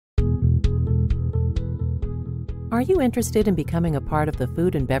Are you interested in becoming a part of the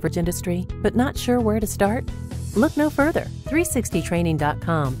food and beverage industry, but not sure where to start? Look no further.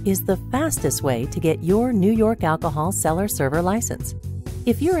 360training.com is the fastest way to get your New York alcohol seller server license.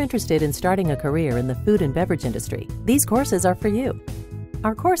 If you're interested in starting a career in the food and beverage industry, these courses are for you.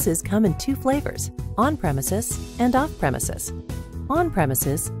 Our courses come in 2 flavors, on-premises and off-premises.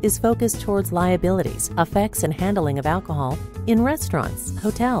 On-premises is focused towards liabilities, effects, and handling of alcohol in restaurants,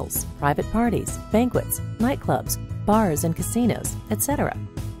 hotels, private parties, banquets, nightclubs, bars and casinos, etc.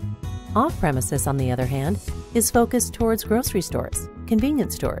 Off-premises, on the other hand, is focused towards grocery stores,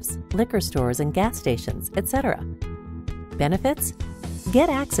 convenience stores, liquor stores and gas stations, etc. Benefits? Get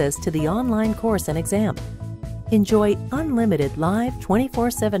access to the online course and exam. Enjoy unlimited live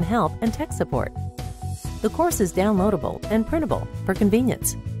 24/7 help and tech support. The course is downloadable and printable for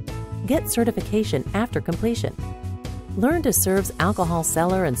convenience. Get certification after completion. Learn to Serve's alcohol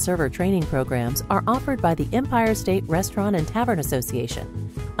seller and server training programs are offered by the Empire State Restaurant and Tavern Association,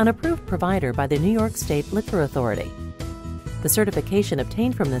 an approved provider by the New York State Liquor Authority. The certification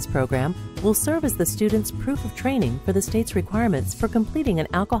obtained from this program will serve as the student's proof of training for the state's requirements for completing an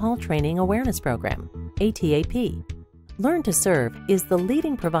Alcohol Training Awareness Program, ATAP. Learn to Serve is the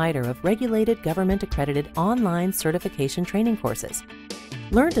leading provider of regulated government-accredited online certification training courses.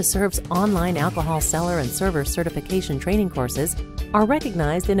 Learn to Serve's online alcohol seller and server certification training courses are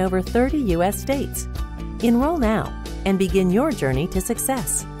recognized in over 30 U.S. states. Enroll now and begin your journey to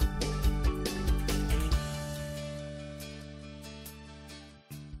success.